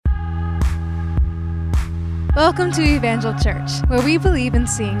Welcome to Evangel Church, where we believe in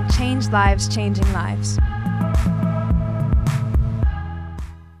seeing changed lives changing lives.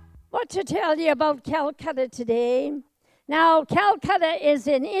 What to tell you about Calcutta today? Now, Calcutta is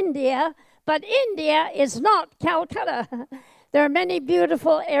in India, but India is not Calcutta. There are many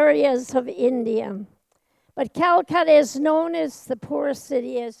beautiful areas of India, but Calcutta is known as the poorest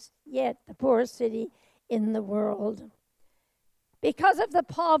city, as yet the poorest city in the world, because of the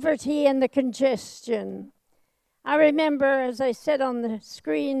poverty and the congestion. I remember, as I said on the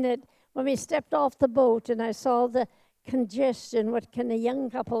screen, that when we stepped off the boat and I saw the congestion, what can a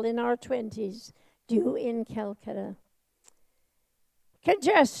young couple in our 20s do in Calcutta?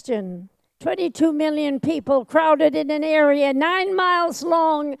 Congestion. 22 million people crowded in an area 9 miles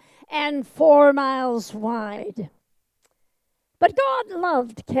long and 4 miles wide. But God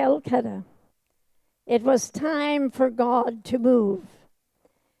loved Calcutta. It was time for God to move.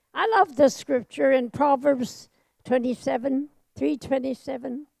 I love the scripture in Proverbs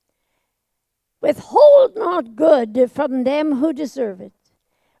 3:27. Withhold not good from them who deserve it,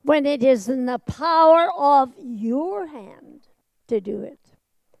 when it is in the power of your hand to do it.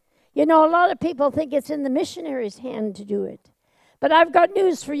 You know, a lot of people think it's in the missionary's hand to do it. But I've got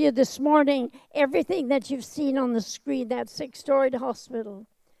news for you this morning. Everything that you've seen on the screen, that 6-storied hospital,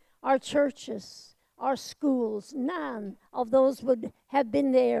 our churches, our schools, none of those would have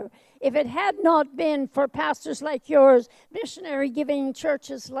been there if it had not been for pastors like yours, missionary giving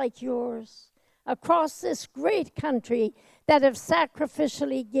churches like yours, across this great country that have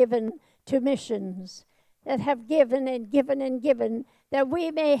sacrificially given to missions, that have given and given and given, that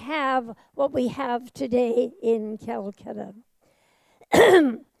we may have what we have today in Calcutta.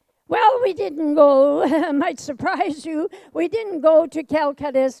 Well, we didn't go, might surprise you, we didn't go to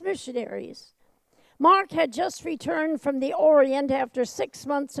Calcutta as missionaries. Mark had just returned from the Orient after 6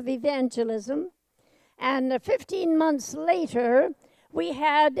 months of evangelism, and 15 months later, we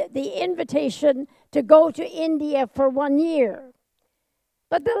had the invitation to go to India for 1 year.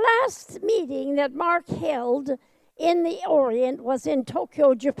 But the last meeting that Mark held in the Orient was in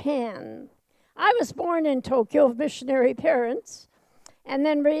Tokyo, Japan. I was born in Tokyo of missionary parents, and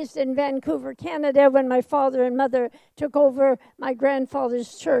then raised in Vancouver, Canada, when my father and mother took over my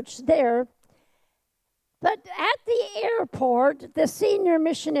grandfather's church there. But at the airport, the senior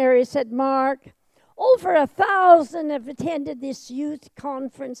missionary said, Mark, over 1,000 have attended this youth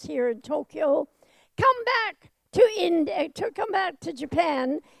conference here in Tokyo. Come back to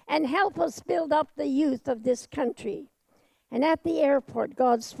Japan and help us build up the youth of this country. And at the airport,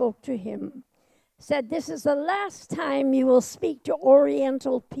 God spoke to him, said, this is the last time you will speak to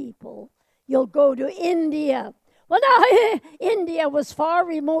Oriental people. You'll go to India. Well, now, India was far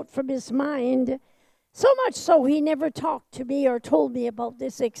remote from his mind. So much so he never talked to me or told me about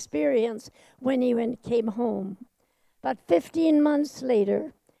this experience when he came home. But 15 months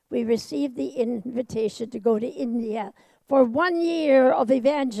later, we received the invitation to go to India for 1 year of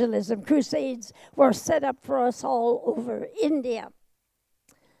evangelism. Crusades were set up for us all over India.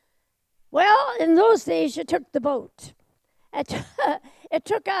 Well, in those days, you took the boat. It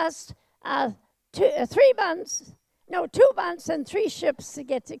took us 2 months and 3 ships to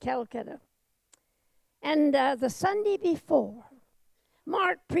get to Calcutta. And the Sunday before,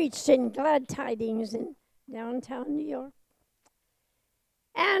 Mark preached in Glad Tidings in downtown New York.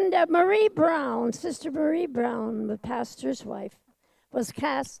 And Marie Brown, Sister Marie Brown, the pastor's wife, was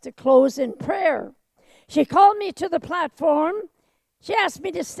cast to close in prayer. She called me to the platform. She asked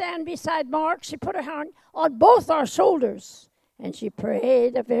me to stand beside Mark. She put her hand on both our shoulders, and she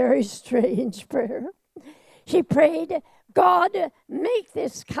prayed a very strange prayer. She prayed, God, make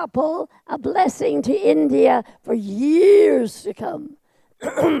this couple a blessing to India for years to come.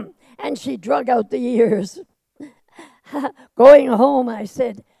 And she drug out the years. Going home, I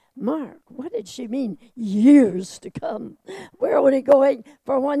said, Mark, what did she mean, years to come? We're only going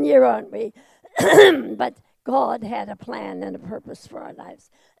for 1 year, aren't we? But God had a plan and a purpose for our lives.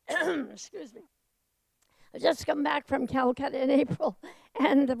 Excuse me. I just come back from Calcutta in April,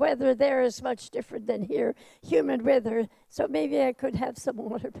 and the weather there is much different than here, humid weather. So maybe I could have some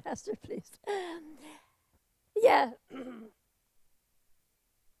water, Pastor, please. Yeah.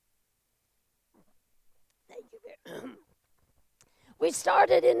 Thank you. We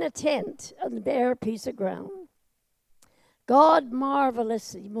started in a tent on the bare piece of ground. God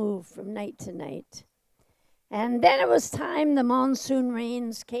marvelously moved from night to night. And then it was time, the monsoon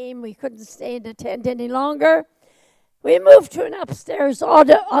rains came. We couldn't stay in the tent any longer. We moved to an upstairs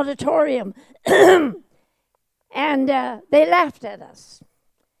auditorium. And they laughed at us.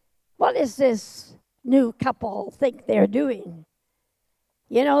 What is this new couple think they're doing?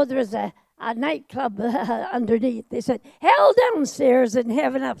 You know, there's a a nightclub underneath. They said, hell downstairs and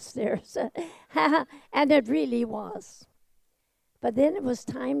heaven upstairs. And it really was. But then it was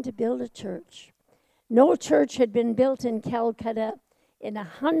time to build a church. No church had been built in Calcutta in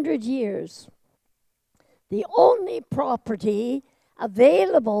 100 years. The only property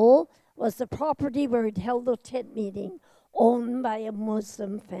available was the property where we'd held the tent meeting, owned by a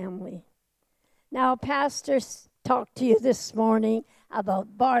Muslim family. Now, Pastor talked to you this morning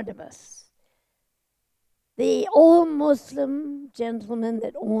about Barnabas. The old Muslim gentleman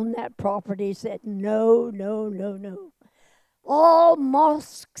that owned that property said, no, no, no, no. All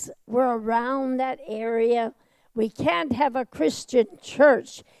mosques were around that area. We can't have a Christian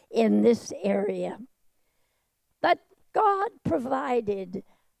church in this area. But God provided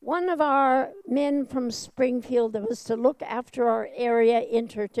one of our men from Springfield that was to look after our area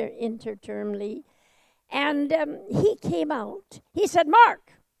intertermly. And he came out. He said,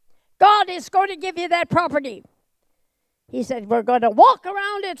 Mark, God is going to give you that property. He said, we're going to walk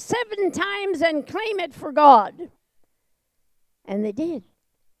around it 7 times and claim it for God. And they did.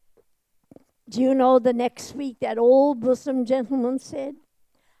 Do you know the next week that old Muslim gentleman said,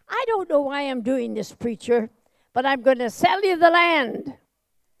 I don't know why I'm doing this, preacher, but I'm going to sell you the land.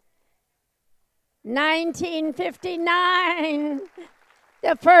 1959,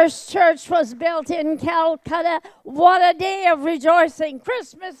 the first church was built in Calcutta. What a day of rejoicing.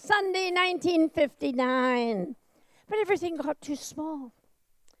 Christmas Sunday, 1959. But everything got too small.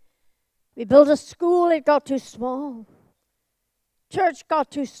 We built a school, it got too small. Church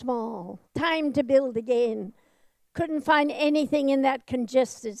got too small. Time to build again. Couldn't find anything in that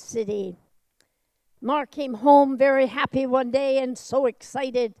congested city. Mark came home very happy one day and so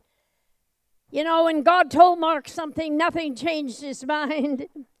excited. You know, when God told Mark something, nothing changed his mind.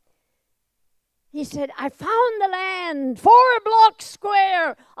 He said, I found the land 4 blocks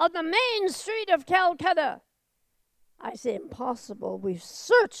square on the main street of Calcutta. I said, impossible. We've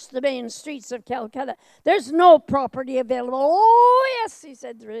searched the main streets of Calcutta. There's no property available. Oh, yes, he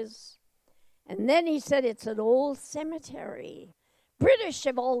said, there is. And then he said, it's an old cemetery. British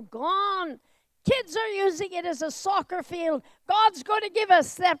have all gone. Kids are using it as a soccer field. God's going to give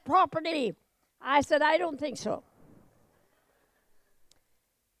us that property. I said, I don't think so.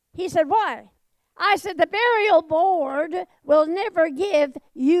 He said, why? I said, the burial board will never give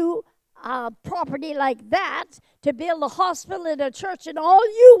you property like that to build a hospital and a church and all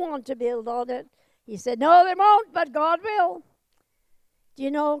you want to build on it. He said, no, they won't, but God will. Do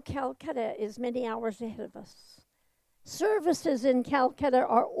you know Calcutta is many hours ahead of us? Services in Calcutta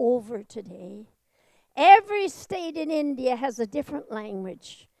are over today. Every state in India has a different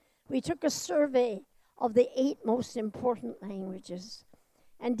language. We took a survey of the 8 most important languages.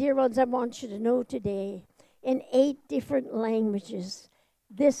 And dear ones, I want you to know today, in 8 different languages,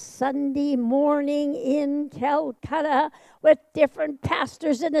 this Sunday morning in Calcutta, with different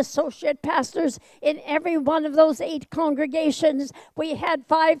pastors and associate pastors in every one of those 8 congregations, we had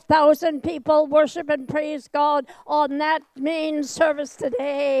 5,000 people worship and praise God on that main service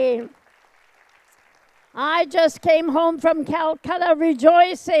today. I just came home from Calcutta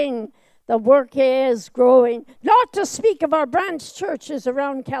rejoicing. The work is growing. Not to speak of our branch churches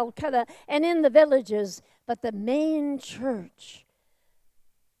around Calcutta and in the villages, but the main church.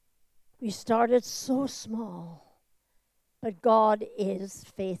 We started so small, but God is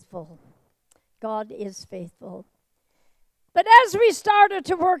faithful. God is faithful. But as we started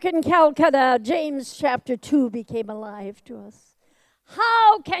to work in Calcutta, James chapter 2 became alive to us.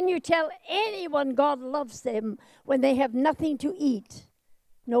 How can you tell anyone God loves them when they have nothing to eat,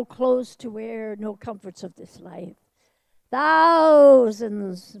 no clothes to wear, no comforts of this life?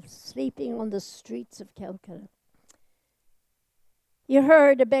 Thousands sleeping on the streets of Calcutta. You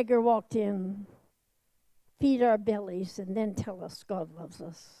heard a beggar walked in, feed our bellies, and then tell us God loves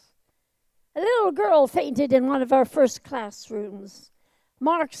us. A little girl fainted in one of our first classrooms.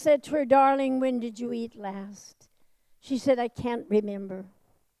 Mark said to her, darling, when did you eat last? She said, I can't remember.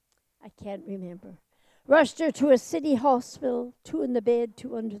 I can't remember. Rushed her to a city hospital, 2 in the bed,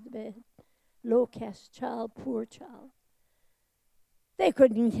 2 under the bed. Low-caste child, poor child. They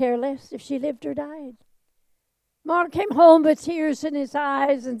couldn't care less if she lived or died. Mark came home with tears in his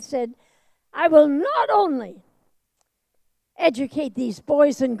eyes and said, I will not only educate these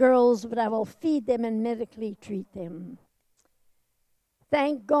boys and girls, but I will feed them and medically treat them.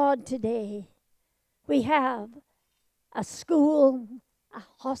 Thank God today we have a school, a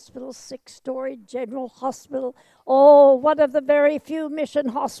hospital, 6-story general hospital. Oh, one of the very few mission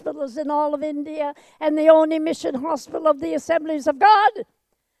hospitals in all of India and the only mission hospital of the Assemblies of God.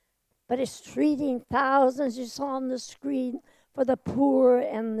 But it's treating thousands, you saw on the screen, for the poor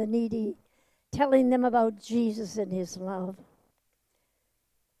and the needy. telling them about Jesus and his love.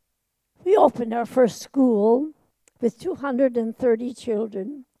 We opened our first school with 230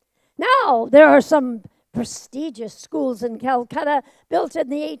 children. Now, there are some prestigious schools in Calcutta built in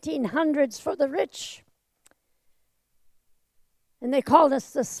the 1800s for the rich. And they called us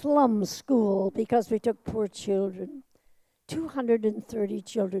the slum school because we took poor children. 230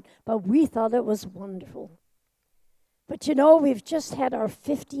 children. But we thought it was wonderful. But you know, we've just had our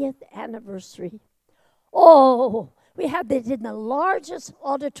 50th anniversary. Oh, we had it in the largest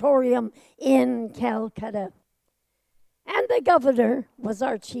auditorium in Calcutta. And the governor was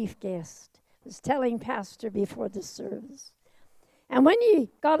our chief guest. Was telling pastor before the service. And when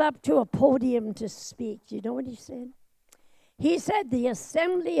he got up to a podium to speak, do you know what he said? He said, the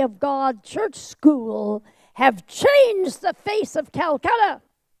Assembly of God Church School have changed the face of Calcutta.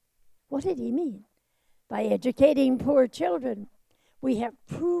 What did he mean? By educating poor children, we have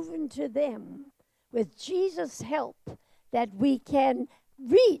proven to them, with Jesus' help, that we can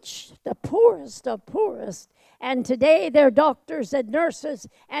reach the poorest of poorest. And today they're doctors and nurses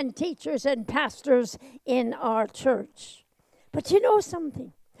and teachers and pastors in our church. But you know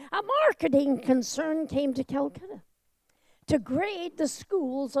something? A marketing concern came to Calcutta to grade the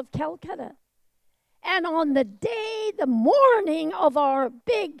schools of Calcutta. And on the day, the morning of our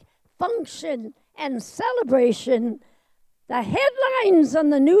big function and celebration, the headlines on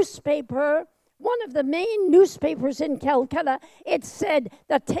the newspaper, one of the main newspapers in Calcutta, it said,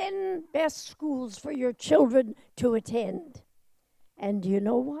 the 10 best schools for your children to attend. And you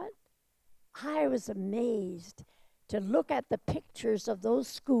know what? I was amazed to look at the pictures of those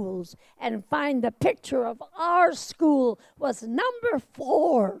schools and find the picture of our school was number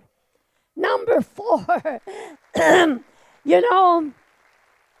 4. Number 4. You know,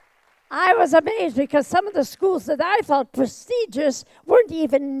 I was amazed because some of the schools that I thought prestigious weren't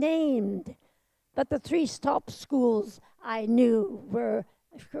even named. But the 3 top schools I knew were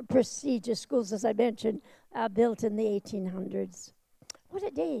prestigious schools, as I mentioned, built in the 1800s. What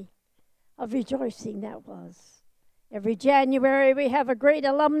a day of rejoicing that was. Every January we have a great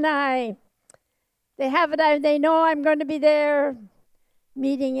alumni. They know I'm going to be there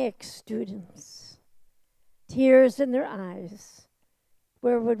meeting ex-students. Tears in their eyes.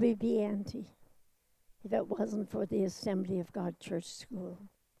 Where would we be, Auntie, if it wasn't for the Assembly of God Church School?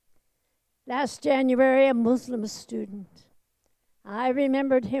 Last January, a Muslim student, I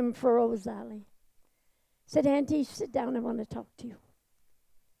remembered him for Ozali. Said, Auntie, sit down, I want to talk to you.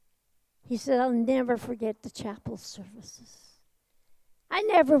 He said, I'll never forget the chapel services. I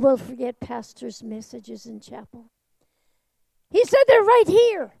never will forget pastor's messages in chapel. He said, they're right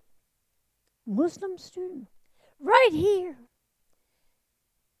here. Muslim student, right here.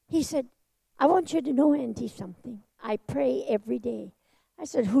 He said, I want you to know, Auntie, something. I pray every day. I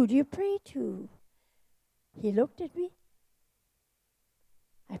said, who do you pray to? He looked at me.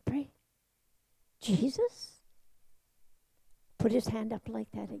 I pray. Jesus? Put his hand up like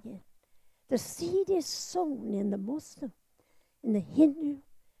that again. The seed is sown in the Muslim, in the Hindu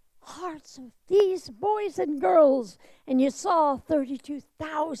hearts of these boys and girls. And you saw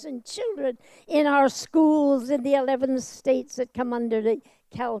 32,000 children in our schools in the 11 states that come under the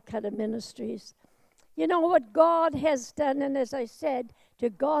Calcutta ministries. You know what God has done, and as I said, to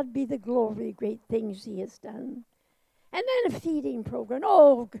God be the glory, great things he has done. And then a feeding program.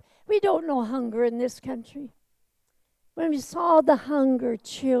 Oh, we don't know hunger in this country. When we saw the hunger,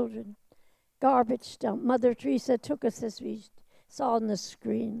 children, garbage dump, Mother Teresa took us as we saw on the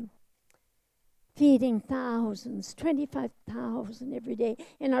screen. Feeding thousands, 25,000 every day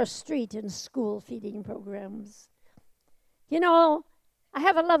in our street and school feeding programs. You know, I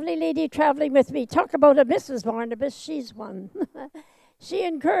have a lovely lady traveling with me. Talk about a Mrs. Barnabas. She's one. She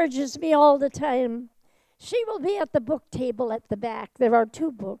encourages me all the time. She will be at the book table at the back. There are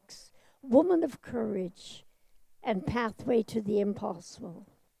 2 books, Woman of Courage and Pathway to the Impossible.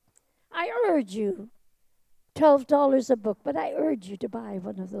 I urge you, $12 a book, but I urge you to buy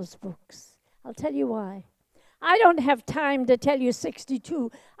one of those books. I'll tell you why. I don't have time to tell you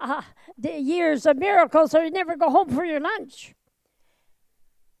 62 years of miracles or you never go home for your lunch.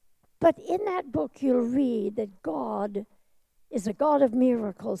 But in that book, you'll read that God is a God of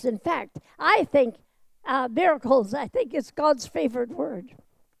miracles. In fact, I think miracles, I think it's God's favorite word.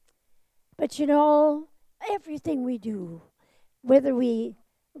 But you know, everything we do, whether we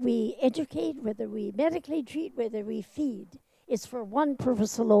educate, whether we medically treat, whether we feed, is for one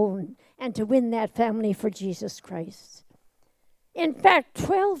purpose alone, and to win that family for Jesus Christ. In fact,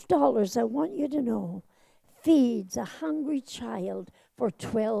 $12, I want you to know, feeds a hungry child for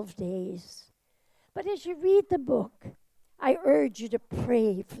 12 days. But as you read the book, I urge you to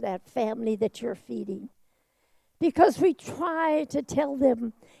pray for that family that you're feeding. Because we try to tell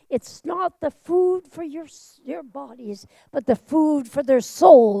them it's not the food for your bodies, but the food for their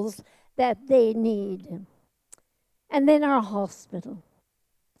souls that they need. And then our hospital.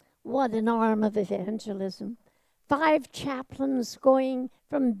 What an arm of evangelism. 5 chaplains going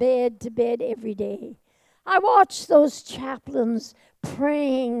from bed to bed every day. I watch those chaplains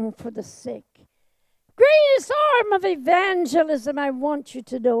praying for the sick. Greatest arm of evangelism, I want you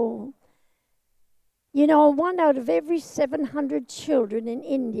to know. You know, 1 out of every 700 children in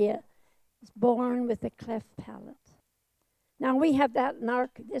India is born with a cleft palate. Now, we have that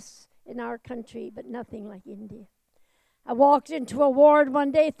in our country, but nothing like India. I walked into a ward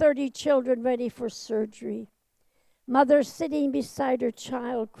one day, 30 children ready for surgery. Mother sitting beside her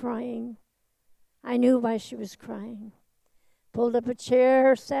child crying. I knew why she was crying. Pulled up a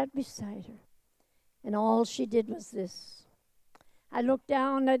chair, sat beside her. And all she did was this. I looked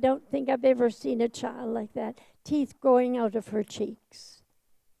down. I don't think I've ever seen a child like that. Teeth growing out of her cheeks.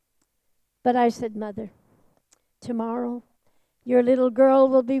 But I said, Mother, tomorrow your little girl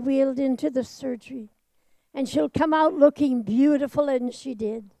will be wheeled into the surgery. And she'll come out looking beautiful, and she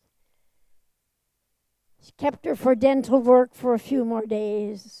did. She kept her for dental work for a few more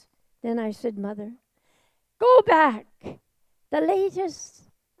days. Then I said, Mother, go back. The latest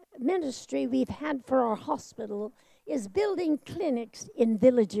ministry we've had for our hospital is building clinics in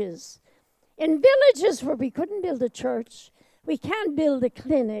villages. In villages where we couldn't build a church, we can't build a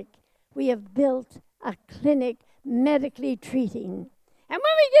clinic. We have built a clinic medically treating. And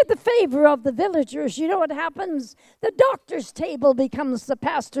when we get the favor of the villagers, you know what happens? The doctor's table becomes the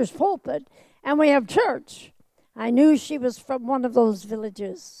pastor's pulpit, and we have church. I knew she was from one of those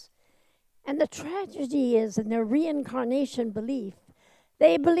villages. And the tragedy is in their reincarnation belief.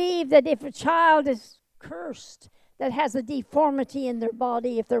 They believe that if a child is cursed, that has a deformity in their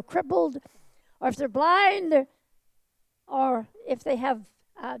body, if they're crippled, or if they're blind, or if they have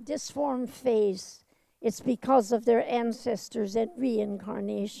a disformed face, it's because of their ancestors and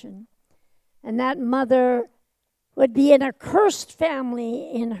reincarnation. And that mother would be in a cursed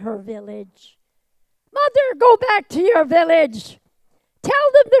family in her village. Mother, go back to your village.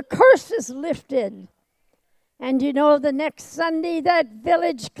 Tell them the curse is lifted. And you know, the next Sunday, that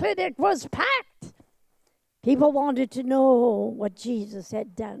village clinic was packed. People wanted to know what Jesus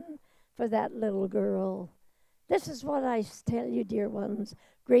had done for that little girl. This is what I tell you, dear ones,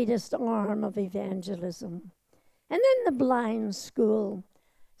 greatest arm of evangelism. And then the blind school.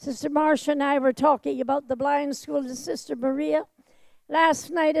 Sister Marcia and I were talking about the blind school to Sister Maria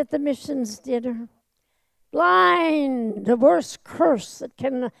last night at the missions dinner. Blind, the worst curse that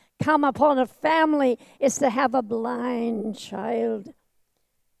can come upon a family is to have a blind child.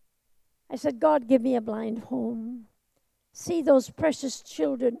 I said, God, give me a blind home. See those precious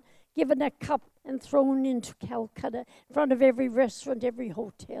children given a cup and thrown into Calcutta in front of every restaurant, every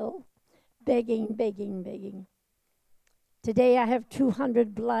hotel, begging, begging, begging. Today I have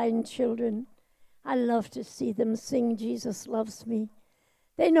 200 blind children. I love to see them sing, Jesus Loves Me.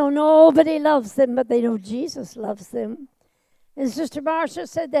 They know nobody loves them, but they know Jesus loves them. And Sister Marcia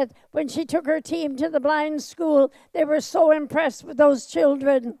said that when she took her team to the blind school, they were so impressed with those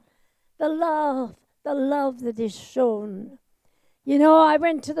children. The love that is shown. You know, I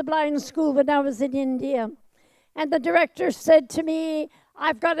went to the blind school when I was in India, and the director said to me,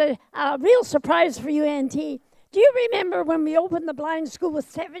 I've got a real surprise for you, Auntie. Do you remember when we opened the blind school with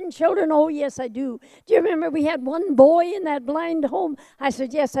 7 children? Oh, yes, I do. Do you remember we had 1 boy in that blind home? I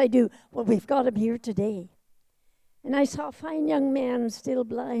said, yes, I do. Well, we've got him here today. And I saw a fine young man, still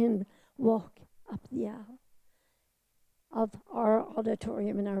blind, walk up the aisle of our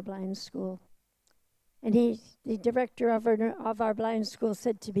auditorium in our blind school. And the director of our blind school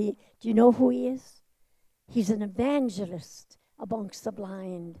said to me, do you know who he is? He's an evangelist amongst the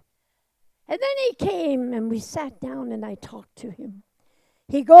blind. And then he came and we sat down and I talked to him.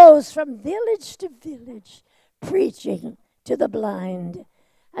 He goes from village to village preaching to the blind.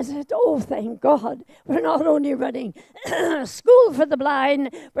 I said, oh, thank God. We're not only running a school for the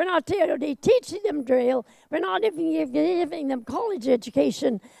blind. We're not only teaching them Braille. We're not even giving them college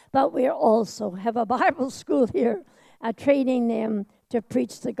education. But we also have a Bible school here, training them to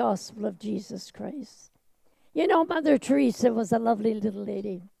preach the gospel of Jesus Christ. You know, Mother Teresa was a lovely little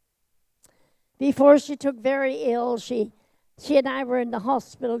lady. Before she took very ill, she and I were in the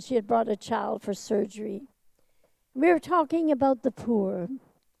hospital. She had brought a child for surgery. We were talking about the poor.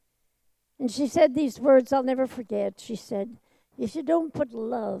 And she said these words I'll never forget. She said, if you don't put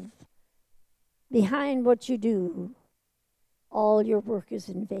love behind what you do, all your work is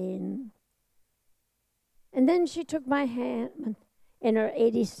in vain. And then she took my hand in her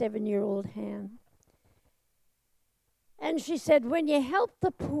 87-year-old hand. And she said, when you help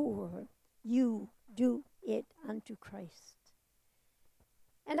the poor, you do it unto Christ.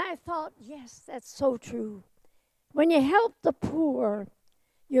 And I thought, yes, that's so true. When you help the poor,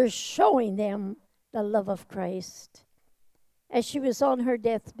 you're showing them the love of Christ. As she was on her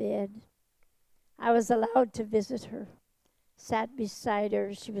deathbed, I was allowed to visit her, sat beside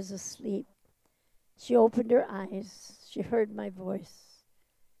her. She was asleep. She opened her eyes. She heard my voice.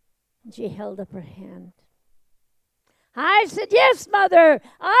 And she held up her hand. I said, yes, Mother,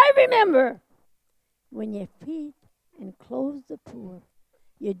 I remember. When you feed and clothe the poor,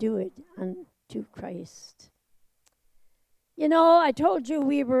 you do it unto Christ. You know, I told you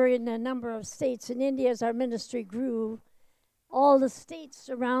we were in a number of states in India as our ministry grew. All the states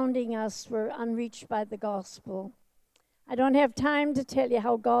surrounding us were unreached by the gospel. I don't have time to tell you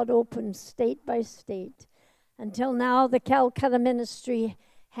how God opened state by state. Until now, the Calcutta ministry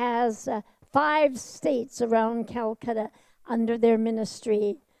has 5 states around Calcutta under their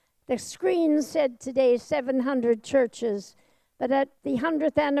ministry. The screen said today 700 churches, but at the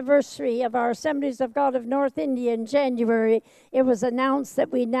 100th anniversary of our Assemblies of God of North India in January, it was announced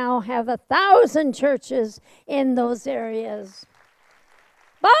that we now have 1,000 churches in those areas.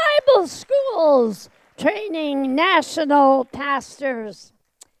 Bible schools training national pastors.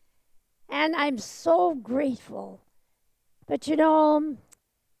 And I'm so grateful. But you know,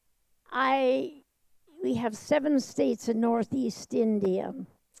 we have 7 states in Northeast India,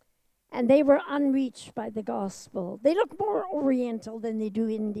 and they were unreached by the gospel. They look more Oriental than they do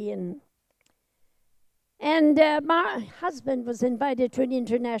Indian. And my husband was invited to an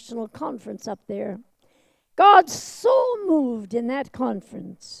international conference up there. God so moved in that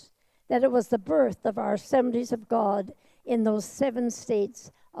conference that it was the birth of our Assemblies of God in those 7 states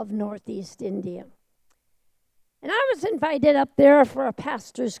of Northeast India. And I was invited up there for a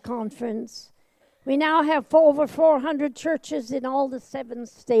pastor's conference. We now have over 400 churches in all the 7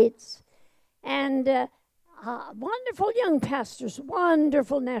 states. And wonderful young pastors,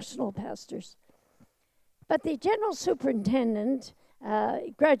 wonderful national pastors. But the general superintendent,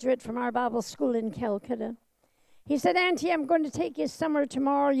 graduate from our Bible school in Calcutta, he said, Auntie, I'm going to take you somewhere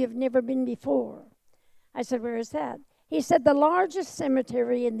tomorrow you've never been before. I said, where is that? He said, the largest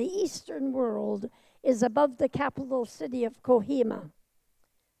cemetery in the Eastern world is above the capital city of Kohima.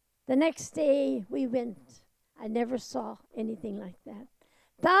 The next day we went. I never saw anything like that.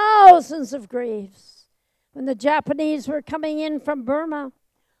 Thousands of graves. When the Japanese were coming in from Burma,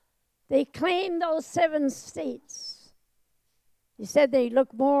 they claimed those 7 states. He said they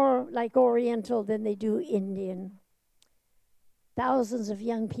look more like Oriental than they do Indian. Thousands of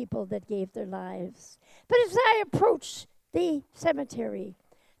young people that gave their lives. But as I approached the cemetery,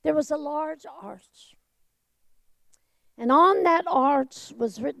 there was a large arch. And on that arch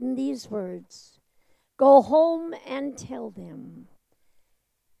was written these words, go home and tell them,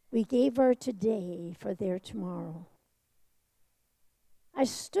 we gave her today for their tomorrow. I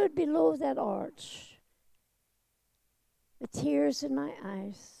stood below that arch with tears in my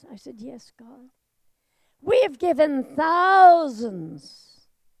eyes. I said, yes, God. We have given thousands,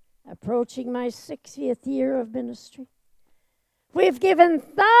 approaching my 60th year of ministry. We've given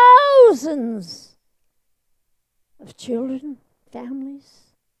thousands of children, families,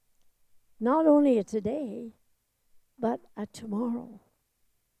 not only a today, but a tomorrow.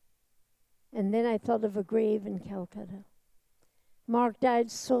 And then I thought of a grave in Calcutta. Mark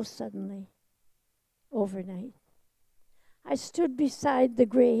died so suddenly, overnight. I stood beside the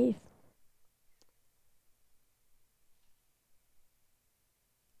grave.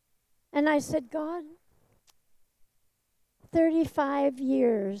 And I said, God, 35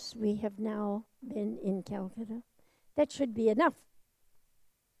 years we have now been in Calcutta. That should be enough.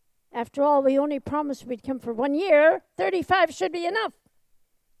 After all, we only promised we'd come for 1 year. 35 should be enough.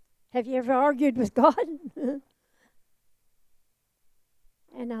 Have you ever argued with God?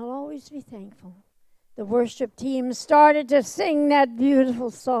 And I'll always be thankful. The worship team started to sing that beautiful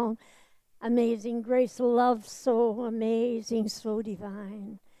song. Amazing grace, love so amazing, so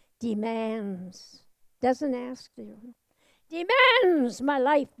divine. Demands, doesn't ask you. Demands my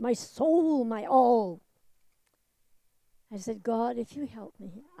life, my soul, my all. I said, God, if you help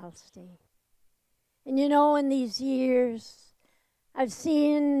me, I'll stay. And you know, in these years, I've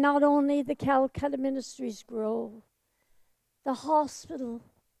seen not only the Calcutta ministries grow, the hospital,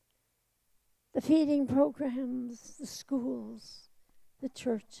 the feeding programs, the schools, the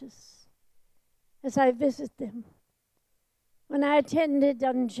churches, as I visit them. When I attended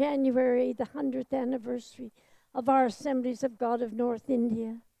on January the 100th anniversary of our Assemblies of God of North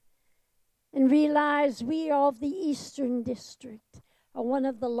India, and realized we of the Eastern District are one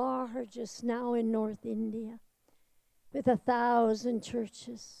of the largest now in North India, with 1,000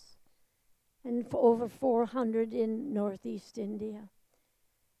 churches and over 400 in Northeast India.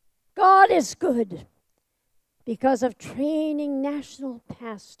 God is good because of training national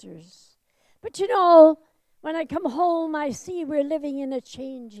pastors. But you know, when I come home, I see we're living in a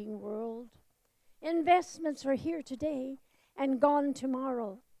changing world. Investments are here today and gone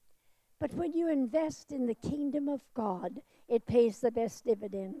tomorrow. But when you invest in the kingdom of God, it pays the best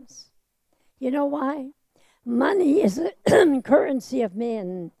dividends. You know why? Money is the currency of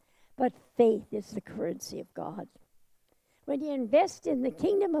men, but faith is the currency of God. When you invest in the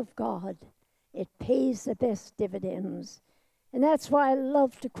kingdom of God, it pays the best dividends. And that's why I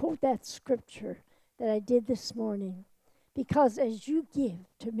love to quote that scripture that I did this morning. Because as you give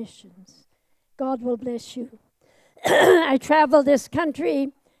to missions, God will bless you. I travel this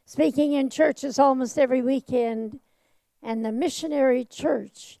country speaking in churches almost every weekend, and the missionary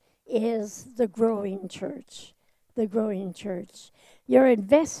church is the growing church. The growing church. You're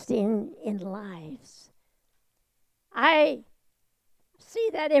investing in lives. I see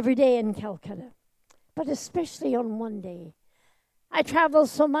that every day in Calcutta, but especially on one day. I traveled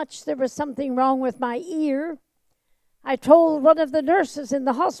so much there was something wrong with my ear. I told one of the nurses in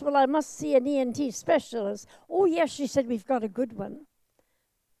the hospital I must see an ENT specialist. Oh, yes, she said, we've got a good one.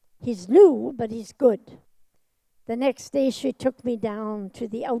 He's new, but he's good. The next day she took me down to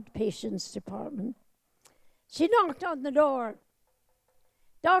the outpatients department. She knocked on the door.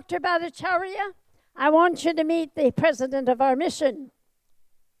 Dr. Bhattacharya, I want you to meet the president of our mission.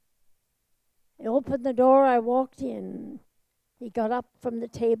 I opened the door, I walked in. He got up from the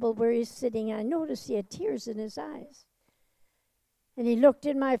table where he's sitting. I noticed he had tears in his eyes. And he looked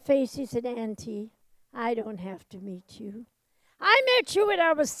in my face. He said, Auntie, I don't have to meet you. I met you when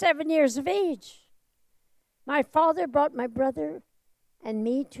I was 7 years of age. My father brought my brother and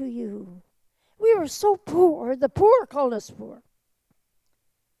me to you. We were so poor. The poor called us poor.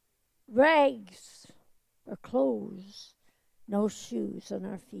 Rags or clothes, no shoes on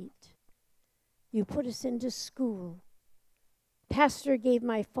our feet. You put us into school. Pastor gave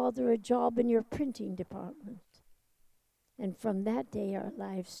my father a job in your printing department. And from that day, our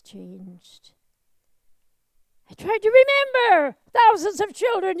lives changed. I tried to remember thousands of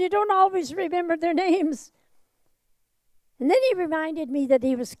children. You don't always remember their names. And then he reminded me that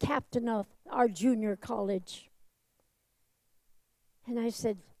he was captain of our junior college. And I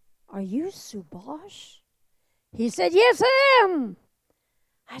said, are you Subhash? He said, yes, I am.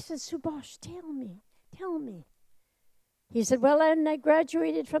 I said, Subhash, tell me. He said, well, when I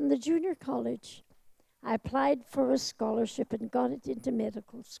graduated from the junior college, I applied for a scholarship and got it into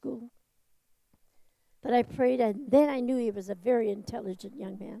medical school. But I prayed, and then I knew he was a very intelligent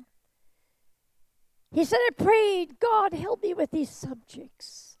young man. He said, I prayed, God, help me with these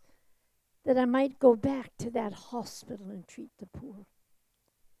subjects, that I might go back to that hospital and treat the poor.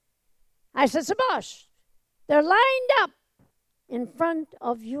 I said, Subhash, they're lined up in front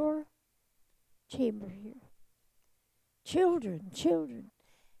of your chamber here. Children.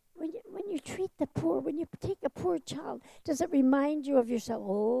 When you treat the poor, when you take a poor child, does it remind you of yourself?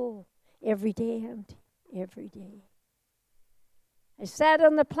 Oh, every day, Auntie, every day. I sat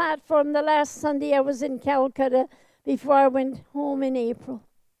on the platform the last Sunday I was in Calcutta before I went home in April.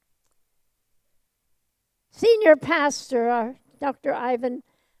 Senior pastor, Dr. Ivan,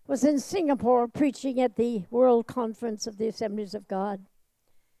 was in Singapore preaching at the World Conference of the Assemblies of God.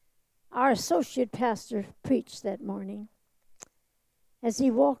 Our associate pastor preached that morning. As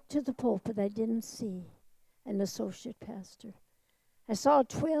he walked to the pulpit, I didn't see an associate pastor. I saw a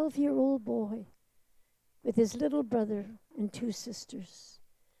 12-year-old boy with his little brother and 2 sisters.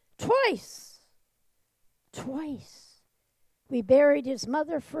 Twice. We buried his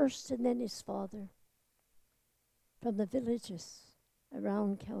mother first and then his father from the villages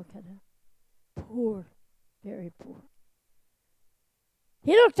around Calcutta. Poor, very poor.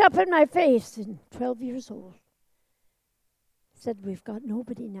 He looked up in my face, and 12 years old, said, we've got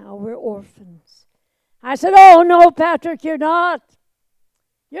nobody now, we're orphans. I said, oh no, Patrick, you're not.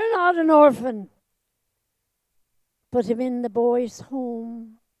 You're not an orphan. Put him in the boys'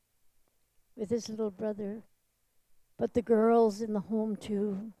 home with his little brother. Put the girls in the home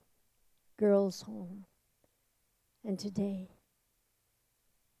too. Girls' home. And today,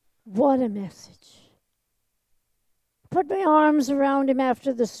 what a message. Put my arms around him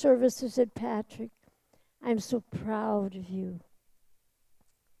after the service and said, Patrick, I'm so proud of you.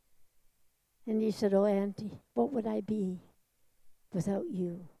 And he said, oh, Auntie, what would I be without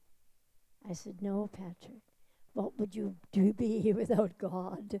you? I said, no, Patrick, what would you be without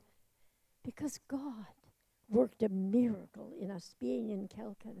God? because God worked a miracle in us being in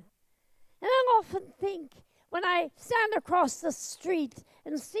Calcutta. And I often think when I stand across the street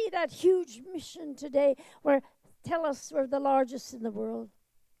and see that huge mission today where tell us we're the largest in the world,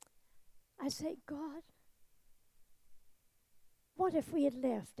 I say, God, what if we had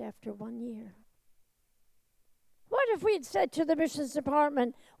left after 1 year? What if we had said to the missions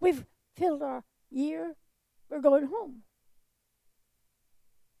department, we've filled our year, we're going home?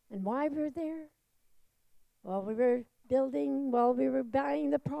 And why we're there? While we were buying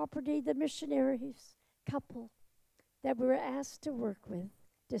the property, the missionaries couple that we were asked to work with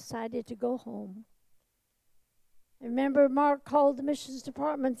decided to go home. I remember Mark called the missions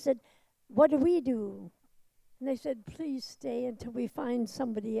department and said, what do we do? And they said, please stay until we find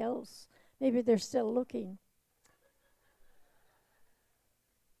somebody else. Maybe they're still looking.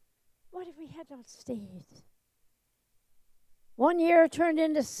 What if we had not stayed? 1 year turned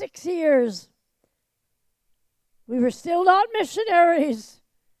into 6 years. We were still not missionaries.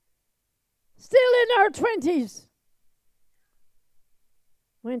 Still in our 20s.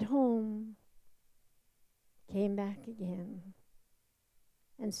 Went home. Came back again.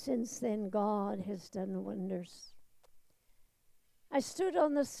 And since then, God has done wonders. I stood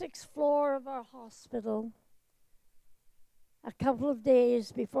on the 6th floor of our hospital a couple of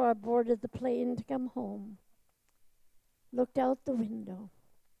days before I boarded the plane to come home. Looked out the window.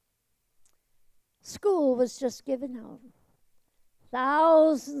 School was just given out.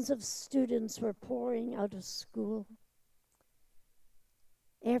 Thousands of students were pouring out of school.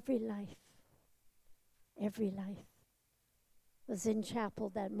 Every life was in chapel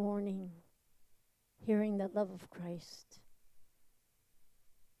that morning, hearing the love of Christ.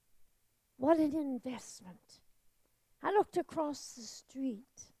 What an investment. I looked across the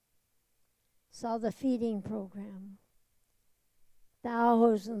street, saw the feeding program.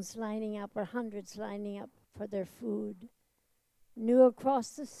 Thousands lining up, or hundreds lining up for their food. Knew across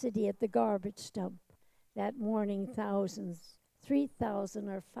the city at the garbage dump that morning 3,000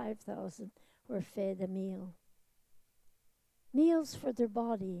 or 5,000 were fed a meal. Meals for their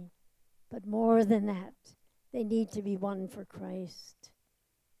body, but more than that, they need to be won for Christ.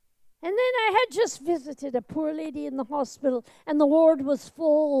 And then I had just visited a poor lady in the hospital, and the ward was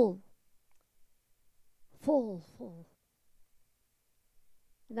full. Full.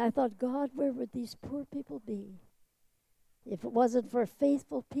 And I thought, God, where would these poor people be if it wasn't for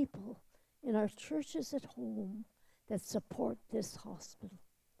faithful people in our churches at home that support this hospital?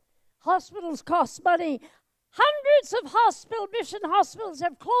 Hospitals cost money. Hundreds of mission hospitals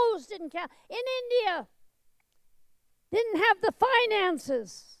have closed in India. Didn't have the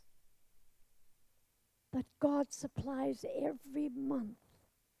finances. But God supplies every month.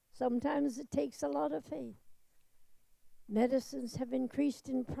 Sometimes it takes a lot of faith. Medicines have increased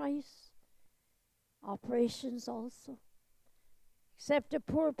in price. Operations also. Except a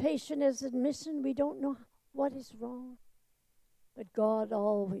poor patient is admission, we don't know what is wrong. But God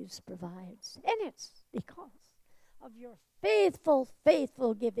always provides. And it's because of your faithful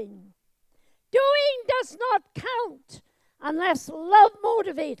giving. Doing does not count unless love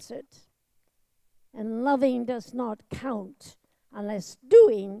motivates it. And loving does not count unless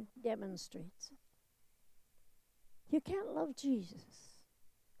doing demonstrates it. You can't love Jesus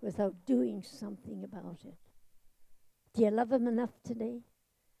without doing something about it. Do you love him enough today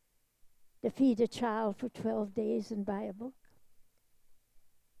to feed a child for 12 days and buy a book?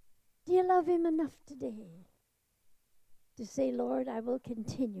 Do you love him enough today to say, Lord, I will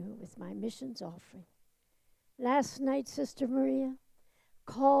continue with my missions offering? Last night, Sister Maria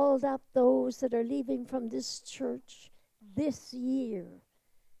called up those that are leaving from this church this year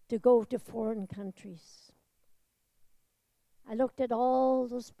to go to foreign countries. I looked at all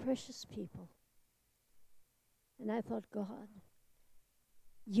those precious people, and I thought, God,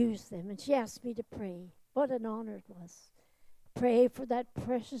 use them. And she asked me to pray. What an honor it was. Pray for that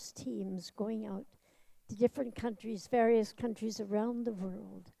precious teams going out to different countries, various countries around the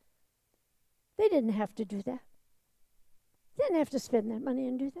world. They didn't have to do that. They didn't have to spend that money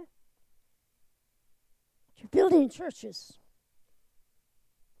and do that. You're building churches.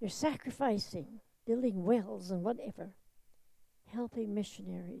 You're sacrificing, building wells and whatever. Helping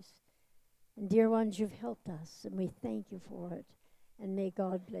missionaries. And dear ones, you've helped us, and we thank you for it. And may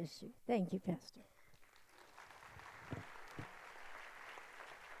God bless you. Thank you, Pastor.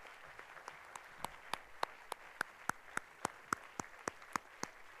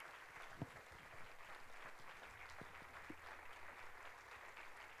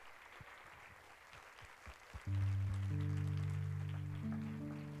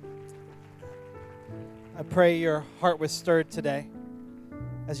 I pray your heart was stirred today.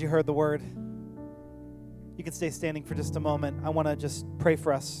 As you heard the word, you can stay standing for just a moment. I want to just pray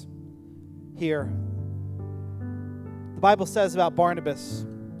for us here. The Bible says about Barnabas,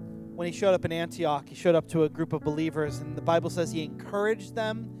 when he showed up in Antioch, he showed up to a group of believers, and the Bible says he encouraged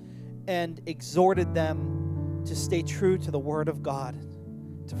them and exhorted them to stay true to the word of God,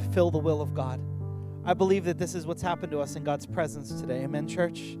 to fulfill the will of God. I believe that this is what's happened to us in God's presence today. Amen,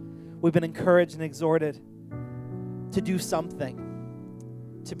 church? We've been encouraged and exhorted to do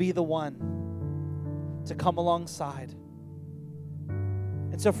something, to be the one, to come alongside.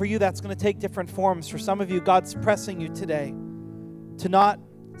 And so for you, that's going to take different forms. For some of you, God's pressing you today to not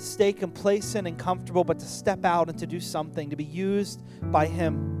stay complacent and comfortable, but to step out and to do something, to be used by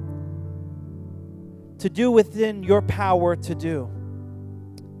Him, to do within your power to do.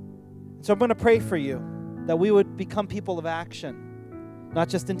 So I'm going to pray for you that we would become people of action, not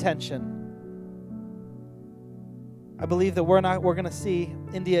just intention. I believe that we're going to see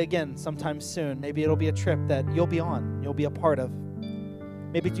India again sometime soon. Maybe it'll be a trip that you'll be on, you'll be a part of.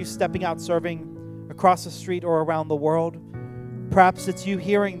 Maybe it's you stepping out, serving across the street or around the world. Perhaps it's you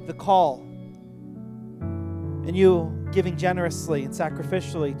hearing the call and you giving generously and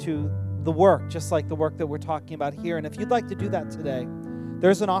sacrificially to the work, just like the work that we're talking about here. And if you'd like to do that today,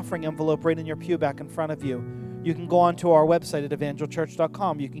 there's an offering envelope right in your pew back in front of you. You can go onto our website at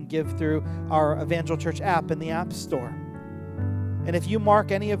evangelchurch.com. You can give through our Evangel Church app in the App Store. And if you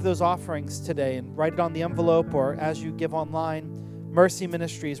mark any of those offerings today and write it on the envelope, or as you give online, Mercy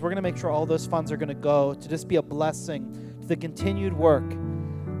Ministries, we're going to make sure all those funds are going to go to just be a blessing to the continued work,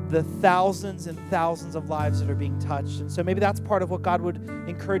 the thousands and thousands of lives that are being touched. And so maybe that's part of what God would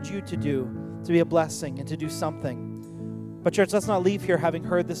encourage you to do, to be a blessing and to do something. But church, let's not leave here having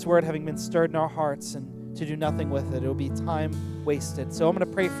heard this word, having been stirred in our hearts, and to do nothing with it. It'll be time wasted. So I'm going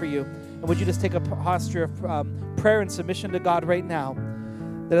to pray for you. And would you just take a posture of prayer and submission to God right now,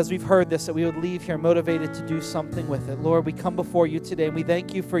 that as we've heard this, that we would leave here motivated to do something with it. Lord, we come before you today, and we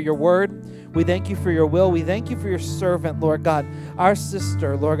thank you for your word. We thank you for your will. We thank you for your servant, Lord God, our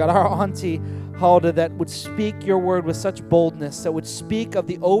sister, Lord God, our auntie, Huldah, that would speak your word with such boldness, that would speak of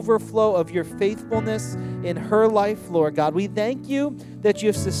the overflow of your faithfulness in her life, Lord God. We thank you that you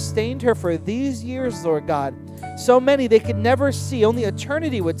have sustained her for these years, Lord God. So many they could never see. Only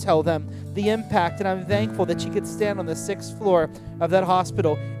eternity would tell them the impact. And I'm thankful that she could stand on the 6th floor of that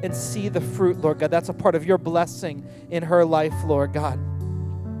hospital and see the fruit, Lord God. That's a part of your blessing in her life, Lord God.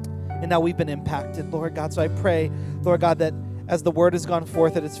 And now we've been impacted, Lord God. So I pray, Lord God, that as the word has gone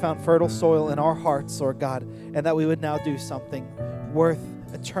forth, that it's found fertile soil in our hearts, Lord God, and that we would now do something worth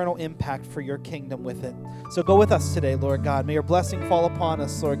eternal impact for your kingdom with it. So go with us today, Lord God. May your blessing fall upon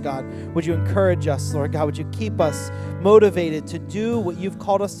us, Lord God. Would you encourage us, Lord God? Would you keep us motivated to do what you've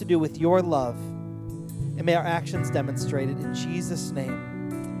called us to do with your love? And may our actions demonstrate it. In Jesus'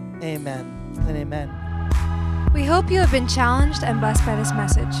 name, amen and amen. We hope you have been challenged and blessed by this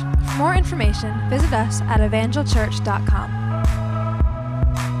message. For more information, visit us at evangelchurch.com.